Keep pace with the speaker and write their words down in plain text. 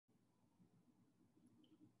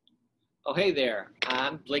Oh, hey there.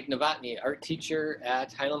 I'm Blake Novotny, art teacher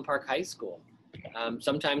at Highland Park High School.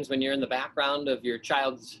 Sometimes when you're in the background of your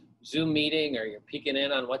child's Zoom meeting or you're peeking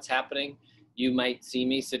in on what's happening, you might see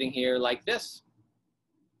me sitting here like this.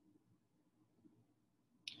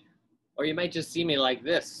 Or you might just see me like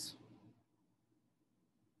this.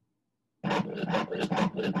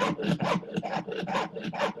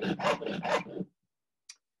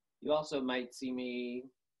 You also might see me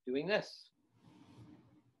doing this.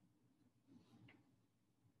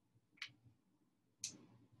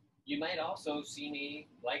 You might also see me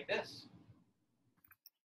like this.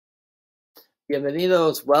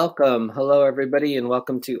 Bienvenidos, welcome. Hello, everybody, and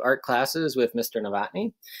welcome to Art Classes with Mr.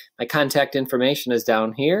 Novotny. My contact information is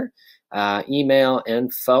down here, email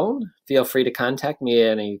and phone. Feel free to contact me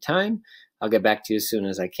at any time. I'll get back to you as soon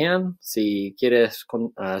as I can. Si quieres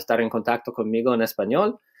estar en contacto conmigo en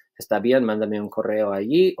español, está bien, mándame un correo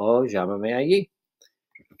allí o llámame allí.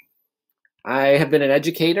 I have been an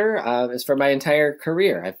educator for my entire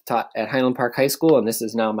career. I've taught at Highland Park High School, and this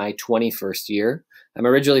is now my 21st year. I'm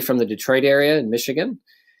originally from the Detroit area in Michigan.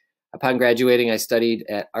 Upon graduating, I studied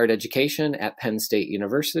at art education at Penn State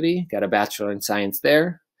University, got a Bachelor in Science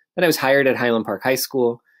there. Then I was hired at Highland Park High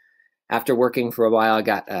School. After working for a while, I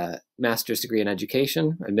got a master's degree in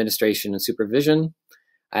education, administration, and supervision.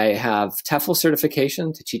 I have TEFL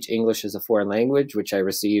certification to teach English as a foreign language, which I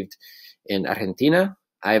received in Argentina.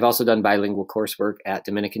 I've also done bilingual coursework at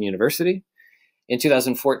Dominican University. In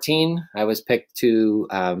 2014, I was picked to,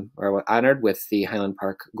 or honored with the Highland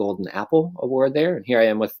Park Golden Apple Award there. And here I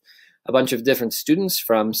am with a bunch of different students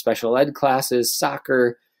from special ed classes,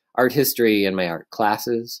 soccer, art history, and my art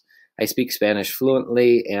classes. I speak Spanish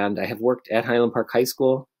fluently, and I have worked at Highland Park High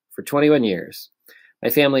School for 21 years.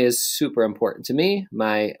 My family is super important to me.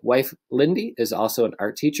 My wife, Lindy, is also an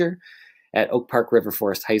art teacher at Oak Park River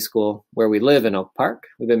Forest High School, where we live in Oak Park.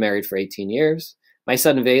 We've been married for 18 years. My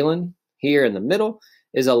son, Valen, here in the middle,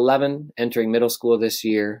 is 11, entering middle school this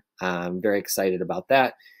year. I'm very excited about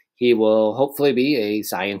that. He will hopefully be a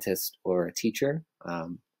scientist or a teacher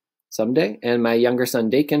someday. And my younger son,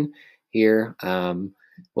 Dakin, here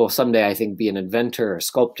will someday, I think, be an inventor, a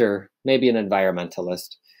sculptor, maybe an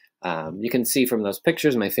environmentalist. You can see from those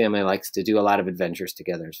pictures, my family likes to do a lot of adventures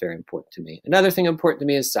together. It's very important to me. Another thing important to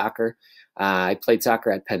me is soccer. I played soccer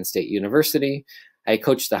at Penn State University. I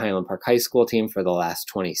coached the Highland Park High School team for the last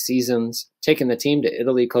 20 seasons, taken the team to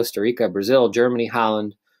Italy, Costa Rica, Brazil, Germany,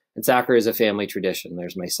 Holland, and soccer is a family tradition.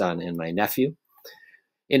 There's my son and my nephew.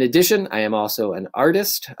 In addition, I am also an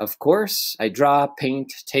artist, of course. I draw,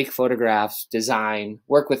 paint, take photographs, design,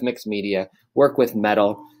 work with mixed media, work with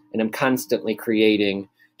metal, and I'm constantly creating,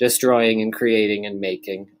 destroying, and creating and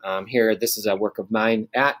making. Here, this is a work of mine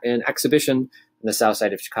at an exhibition in the south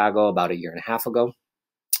side of Chicago about a year and a half ago.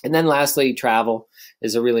 And then lastly, travel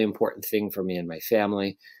is a really important thing for me and my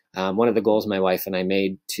family. One of the goals my wife and I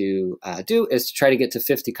made to do is to try to get to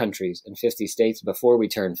 50 countries and 50 states before we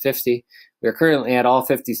turn 50. We're currently at all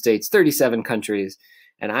 50 states, 37 countries,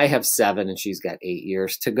 and I have 7 and she's got 8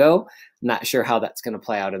 years to go. I'm not sure how that's going to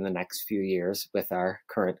play out in the next few years with our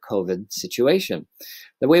current COVID situation.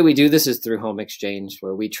 The way we do this is through home exchange,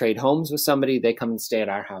 where we trade homes with somebody, they come and stay at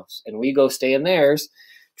our house, and we go stay in theirs,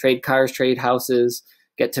 trade cars, trade houses,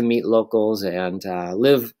 get to meet locals and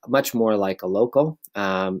live much more like a local.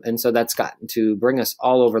 And so that's gotten to bring us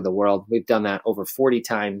all over the world. We've done that over 40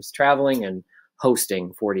 times, traveling and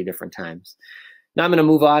hosting 40 different times. Now I'm going to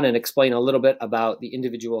move on and explain a little bit about the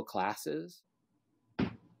individual classes.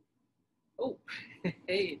 Oh,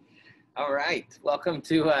 hey, all right. Welcome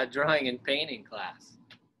to drawing and painting class.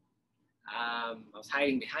 I was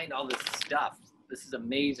hiding behind all this stuff. This is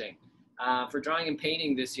amazing. For drawing and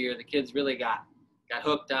painting this year, the kids really got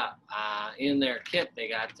hooked up. In their kit, they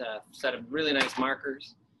got a set of really nice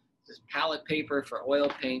markers. This is palette paper for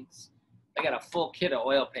oil paints. They got a full kit of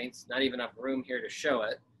oil paints, not even enough room here to show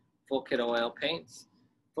it. Full kit of oil paints,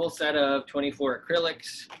 full set of 24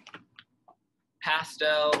 acrylics,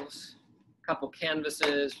 pastels, a couple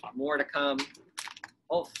canvases, more to come,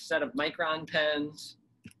 whole set of micron pens,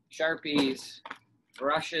 Sharpies,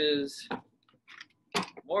 brushes,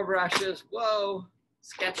 more brushes, whoa,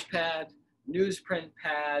 sketch pad, newsprint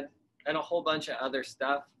pad, and a whole bunch of other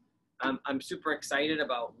stuff. I'm super excited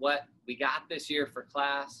about what we got this year for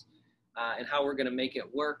class and how we're going to make it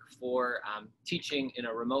work for teaching in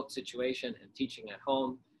a remote situation and teaching at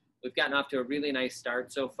home. We've gotten off to a really nice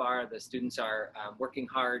start so far. The students are working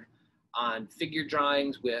hard on figure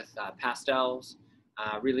drawings with pastels,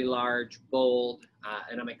 really large, bold,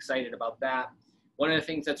 and I'm excited about that. One of the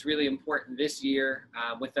things that's really important this year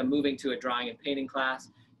with them moving to a drawing and painting class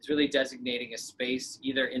is really designating a space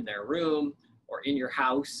either in their room or in your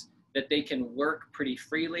house that they can work pretty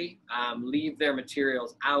freely, leave their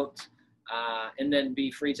materials out, and then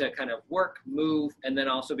be free to kind of work, move, and then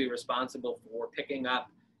also be responsible for picking up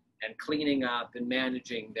and cleaning up and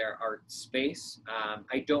managing their art space.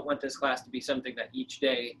 I don't want this class to be something that each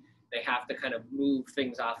day they have to kind of move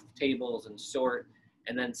things off tables and sort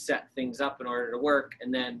and then set things up in order to work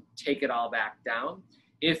and then take it all back down.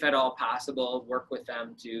 If at all possible, work with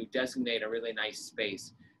them to designate a really nice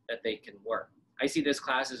space that they can work. I see this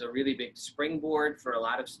class as a really big springboard for a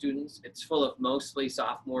lot of students. It's full of mostly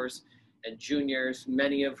sophomores and juniors,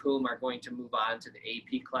 many of whom are going to move on to the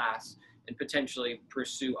AP class and potentially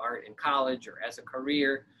pursue art in college or as a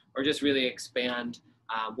career, or just really expand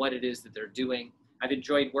what it is that they're doing. I've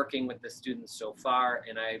enjoyed working with the students so far,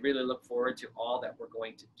 and I really look forward to all that we're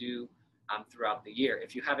going to do throughout the year.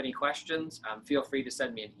 If you have any questions, feel free to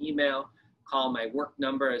send me an email, call my work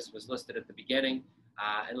number as was listed at the beginning,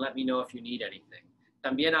 and let me know if you need anything.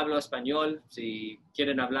 También hablo español. Si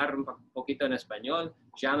quieren hablar un poquito en español,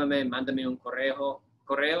 llámame, mándame un correo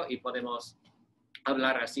y podemos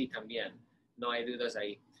hablar así también. No hay dudas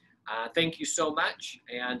ahí. Thank you so much,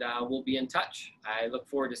 and we'll be in touch. I look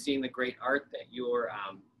forward to seeing the great art that your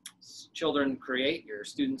children create, your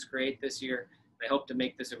students create this year. I hope to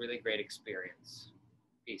make this a really great experience.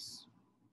 Peace.